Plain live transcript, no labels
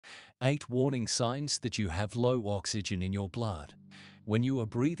8 warning signs that you have low oxygen in your blood. When you are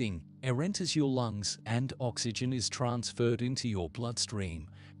breathing, air enters your lungs and oxygen is transferred into your bloodstream,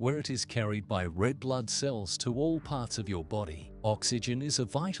 where it is carried by red blood cells to all parts of your body. Oxygen is a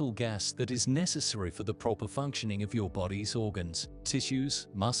vital gas that is necessary for the proper functioning of your body's organs, tissues,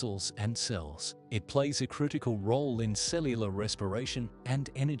 muscles, and cells. It plays a critical role in cellular respiration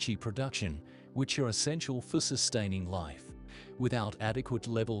and energy production, which are essential for sustaining life. Without adequate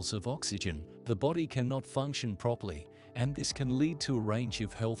levels of oxygen, the body cannot function properly, and this can lead to a range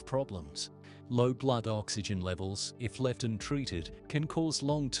of health problems. Low blood oxygen levels, if left untreated, can cause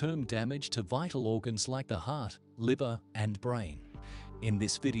long-term damage to vital organs like the heart, liver, and brain. In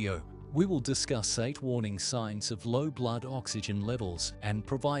this video, we will discuss 8 warning signs of low blood oxygen levels and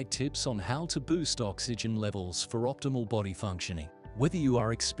provide tips on how to boost oxygen levels for optimal body functioning. Whether you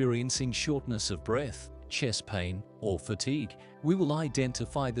are experiencing shortness of breath, chest pain, or fatigue, we will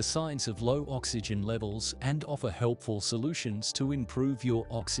identify the signs of low oxygen levels and offer helpful solutions to improve your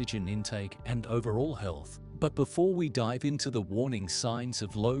oxygen intake and overall health. But before we dive into the warning signs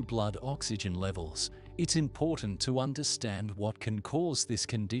of low blood oxygen levels, it's important to understand what can cause this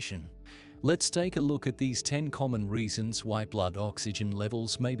condition. Let's take a look at these 10 common reasons why blood oxygen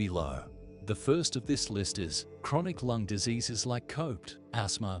levels may be low. The first of this list is chronic lung diseases like COPD,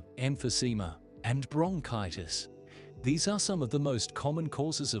 asthma, emphysema, and bronchitis. These are some of the most common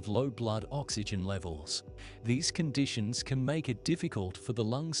causes of low blood oxygen levels. These conditions can make it difficult for the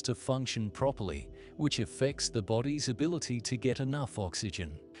lungs to function properly, which affects the body's ability to get enough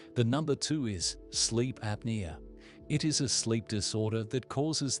oxygen. The number 2 is sleep apnea. It is a sleep disorder that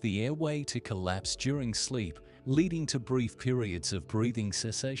causes the airway to collapse during sleep, leading to brief periods of breathing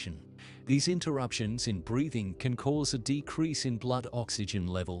cessation. These interruptions in breathing can cause a decrease in blood oxygen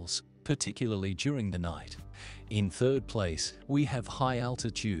levels, particularly during the night. In third place, we have high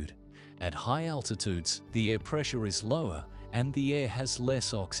altitude. At high altitudes, the air pressure is lower and the air has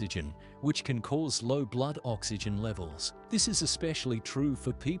less oxygen, which can cause low blood oxygen levels. This is especially true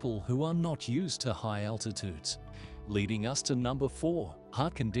for people who are not used to high altitudes. Leading us to number 4,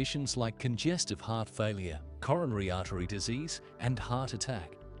 heart conditions like congestive heart failure, coronary artery disease, and heart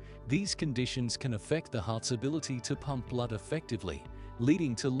attack. These conditions can affect the heart's ability to pump blood effectively,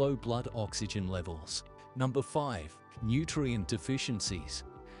 leading to low blood oxygen levels. Number 5, nutrient deficiencies.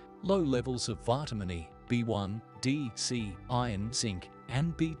 Low levels of vitamin E, B1, D, C, iron, zinc,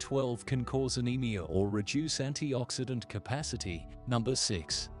 and B12 can cause anemia or reduce antioxidant capacity. Number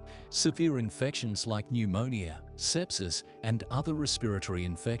 6, severe infections like pneumonia, sepsis, and other respiratory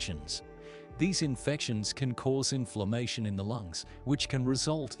infections. These infections can cause inflammation in the lungs, which can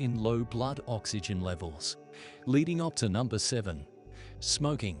result in low blood oxygen levels. Leading up to number 7,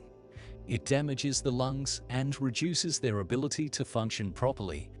 smoking. It damages the lungs and reduces their ability to function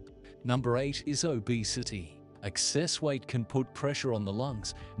properly. Number 8 is obesity. Excess weight can put pressure on the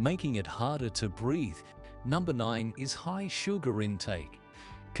lungs, making it harder to breathe. Number 9 is high sugar intake.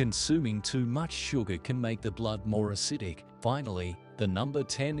 Consuming too much sugar can make the blood more acidic. Finally, the number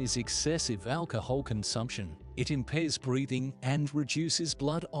 10 is excessive alcohol consumption. It impairs breathing and reduces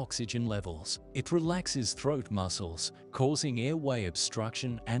blood oxygen levels. It relaxes throat muscles, causing airway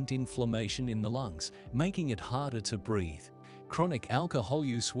obstruction and inflammation in the lungs, making it harder to breathe. Chronic alcohol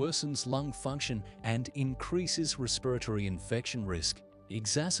use worsens lung function and increases respiratory infection risk,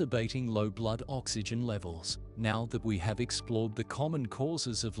 exacerbating low blood oxygen levels. Now that we have explored the common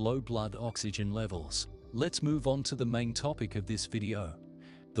causes of low blood oxygen levels, let's move on to the main topic of this video,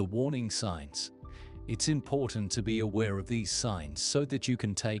 the warning signs. It's important to be aware of these signs so that you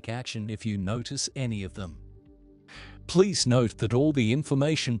can take action if you notice any of them. Please note that all the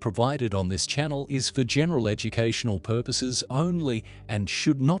information provided on this channel is for general educational purposes only and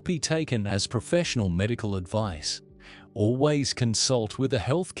should not be taken as professional medical advice. Always consult with a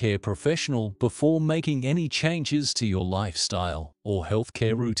healthcare professional before making any changes to your lifestyle or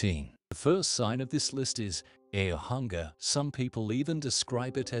healthcare routine. The first sign of this list is air hunger. Some people even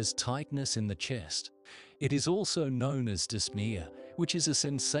describe it as tightness in the chest. It is also known as dyspnea, which is a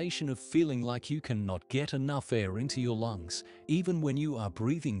sensation of feeling like you cannot get enough air into your lungs, even when you are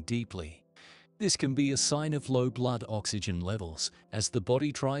breathing deeply. This can be a sign of low blood oxygen levels, as the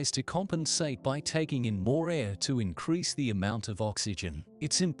body tries to compensate by taking in more air to increase the amount of oxygen.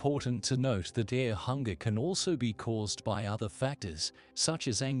 It's important to note that air hunger can also be caused by other factors, such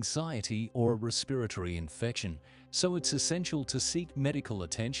as anxiety or a respiratory infection, so it's essential to seek medical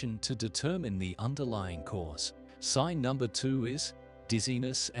attention to determine the underlying cause. Sign number 2 is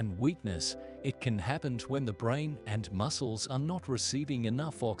dizziness and weakness. It can happen when the brain and muscles are not receiving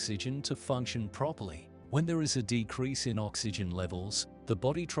enough oxygen to function properly. When there is a decrease in oxygen levels, the the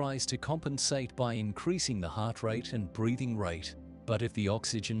body tries to compensate by increasing the heart rate and breathing rate. But if the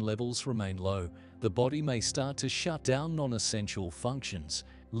oxygen levels remain low, the body may start to shut down non-essential functions,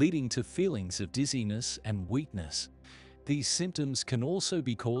 leading to feelings of dizziness and weakness. These symptoms can also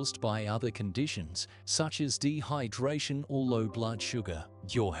be caused by other conditions, such as dehydration or low blood sugar.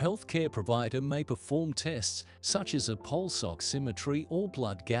 Your healthcare provider may perform tests, such as a pulse oximetry or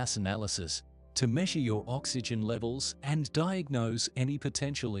blood gas analysis, to measure your oxygen levels and diagnose any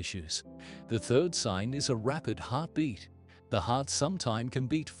potential issues. The third sign is a rapid heartbeat. The heart sometimes can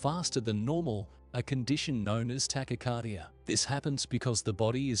beat faster than normal, a condition known as tachycardia. This happens because the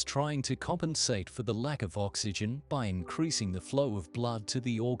body is trying to compensate for the lack of oxygen by increasing the flow of blood to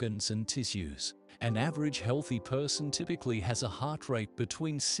the organs and tissues. An average healthy person typically has a heart rate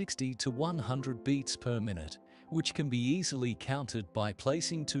between 60 to 100 beats per minute, which can be easily counted by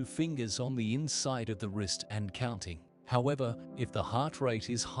placing 2 fingers on the inside of the wrist and counting. However, if the heart rate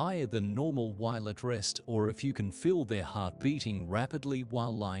is higher than normal while at rest, or if you can feel their heart beating rapidly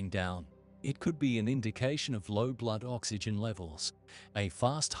while lying down, it could be an indication of low blood oxygen levels. A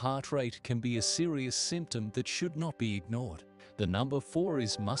fast heart rate can be a serious symptom that should not be ignored. The number 4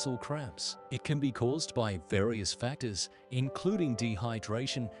 is muscle cramps. It can be caused by various factors, including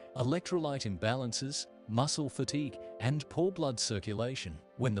dehydration, electrolyte imbalances, muscle fatigue, and poor blood circulation.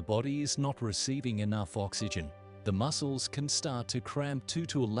 When the body is not receiving enough oxygen, the muscles can start to cramp due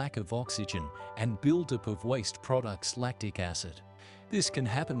to a lack of oxygen and buildup of waste products, lactic acid. This can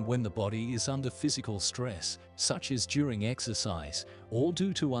happen when the body is under physical stress, such as during exercise, or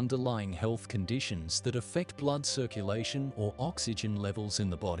due to underlying health conditions that affect blood circulation or oxygen levels in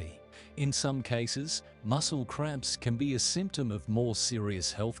the body. In some cases, muscle cramps can be a symptom of more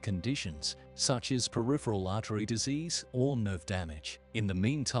serious health conditions, such as peripheral artery disease or nerve damage. In the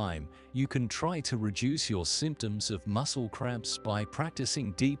meantime, you can try to reduce your symptoms of muscle cramps by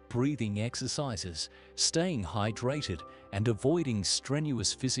practicing deep breathing exercises, staying hydrated, and avoiding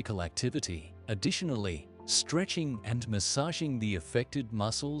strenuous physical activity. Additionally, stretching and massaging the affected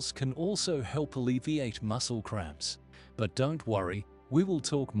muscles can also help alleviate muscle cramps. But don't worry, we will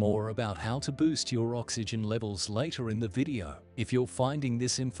talk more about how to boost your oxygen levels later in the video. If you're finding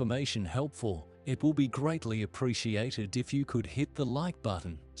this information helpful, it will be greatly appreciated if you could hit the like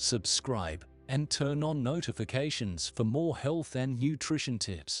button, subscribe, and turn on notifications for more health and nutrition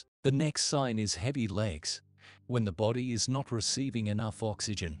tips. The next sign is heavy legs. When the body is not receiving enough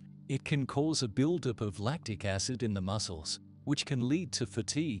oxygen, it can cause a buildup of lactic acid in the muscles, which can lead to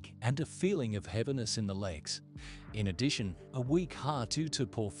fatigue and a feeling of heaviness in the legs. In addition, a weak heart due to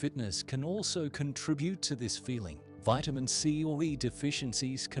poor fitness can also contribute to this feeling. Vitamin C or E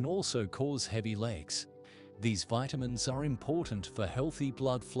deficiencies can also cause heavy legs. These vitamins are important for healthy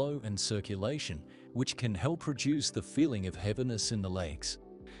blood flow and circulation, which can help reduce the feeling of heaviness in the legs.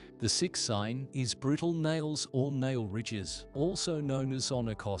 The sixth sign is brittle nails or nail ridges, also known as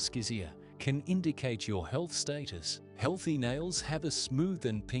onychoschisia, can indicate your health status. Healthy nails have a smooth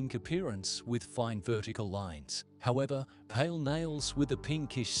and pink appearance with fine vertical lines. However, pale nails with a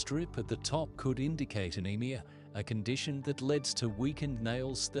pinkish strip at the top could indicate anemia, a condition that leads to weakened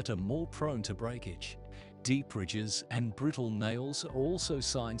nails that are more prone to breakage. Deep ridges and brittle nails are also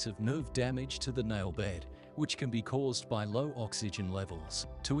signs of nerve damage to the nail bed, which can be caused by low oxygen levels.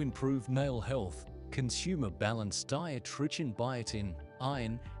 To improve nail health, consume a balanced diet rich in biotin,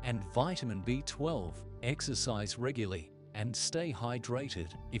 iron, and vitamin B12, exercise regularly, and stay hydrated.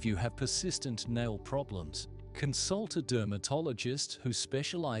 If you have persistent nail problems, consult a dermatologist who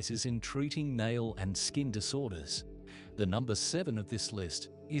specializes in treating nail and skin disorders. The number 7 of this list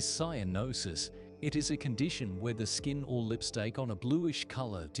is cyanosis. It is a condition where the skin or lips take on a bluish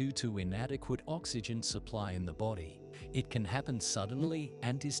color due to inadequate oxygen supply in the body. It can happen suddenly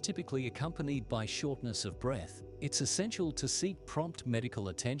and is typically accompanied by shortness of breath. It's essential to seek prompt medical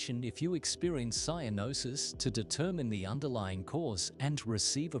attention if you experience cyanosis to determine the underlying cause and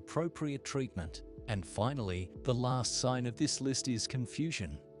receive appropriate treatment. And finally, the last sign of this list is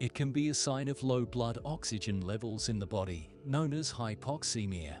confusion. It can be a sign of low blood oxygen levels in the body, known as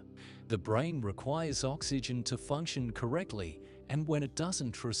hypoxemia. The brain requires oxygen to function correctly, and when it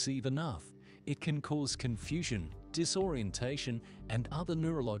doesn't receive enough, it can cause confusion, disorientation, and other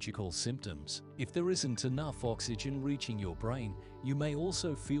neurological symptoms. If there isn't enough oxygen reaching your brain, you may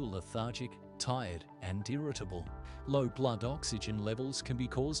also feel lethargic, tired, and irritable. Low blood oxygen levels can be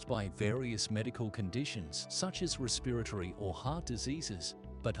caused by various medical conditions such as respiratory or heart diseases,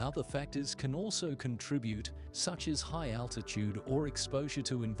 but other factors can also contribute, such as high altitude or exposure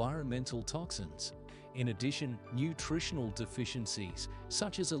to environmental toxins. In addition, nutritional deficiencies,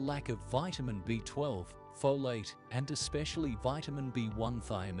 such as a lack of vitamin B12, folate, and especially vitamin B1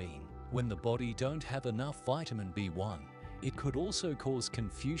 thiamine. When the body don't have enough vitamin B1, it could also cause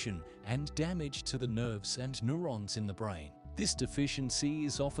confusion and damage to the nerves and neurons in the brain. This deficiency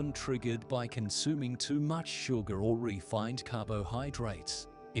is often triggered by consuming too much sugar or refined carbohydrates.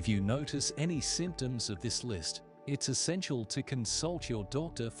 If you notice any symptoms of this list, it's essential to consult your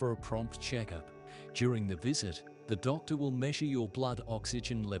doctor for a prompt checkup. During the visit, the doctor will measure your blood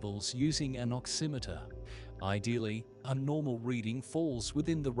oxygen levels using an oximeter. Ideally, a normal reading falls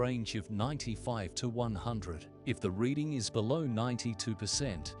within the range of 95 to 100. If the reading is below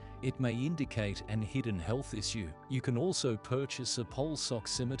 92%, it may indicate an hidden health issue. You can also purchase a pulse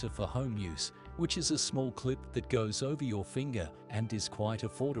oximeter for home use, which is a small clip that goes over your finger and is quite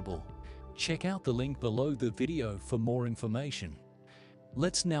affordable. Check out the link below the video for more information.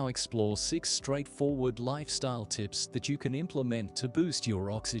 Let's now explore 6 straightforward lifestyle tips that you can implement to boost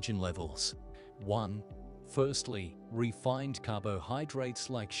your oxygen levels. 1. Firstly, refined carbohydrates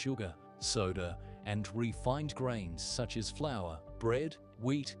like sugar, soda, and refined grains such as flour, bread,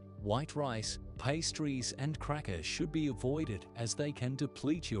 wheat, white rice, pastries, and crackers should be avoided as they can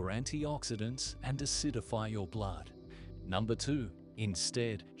deplete your antioxidants and acidify your blood. Number 2.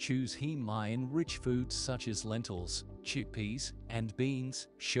 Instead, choose heme iron-rich foods such as lentils, chickpeas, and beans,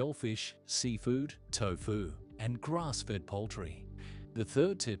 shellfish, seafood, tofu, and grass-fed poultry. The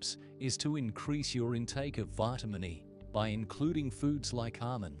third tip is to increase your intake of vitamin E by including foods like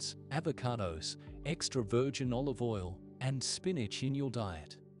almonds, avocados, extra virgin olive oil, and spinach in your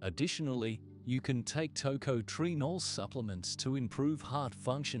diet. Additionally, you can take tocotrienol supplements to improve heart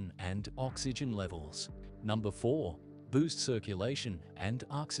function and oxygen levels. Number 4. Boost circulation and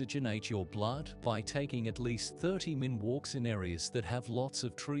oxygenate your blood by taking at least 30-minute walks in areas that have lots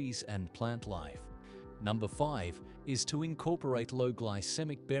of trees and plant life. Number 5 is to incorporate low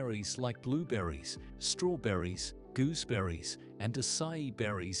glycemic berries like blueberries, strawberries, gooseberries, and acai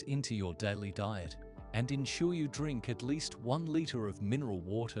berries into your daily diet. And ensure you drink at least 1 liter of mineral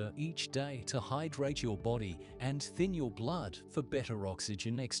water each day to hydrate your body and thin your blood for better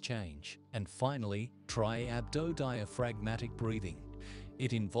oxygen exchange. And finally, try abdo-diaphragmatic breathing.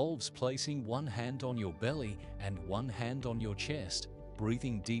 It involves placing one hand on your belly and one hand on your chest,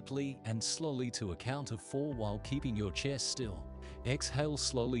 breathing deeply and slowly to a count of 4 while keeping your chest still. Exhale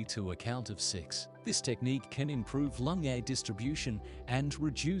slowly to a count of 6. This technique can improve lung air distribution and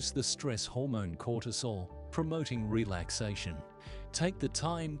reduce the stress hormone cortisol, promoting relaxation. Take the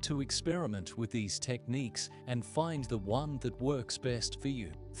time to experiment with these techniques and find the one that works best for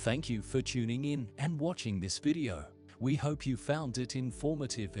you. Thank you for tuning in and watching this video. We hope you found it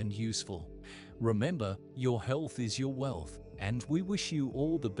informative and useful. Remember, your health is your wealth, and we wish you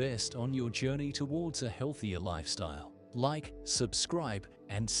all the best on your journey towards a healthier lifestyle. Like, subscribe,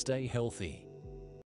 and stay healthy.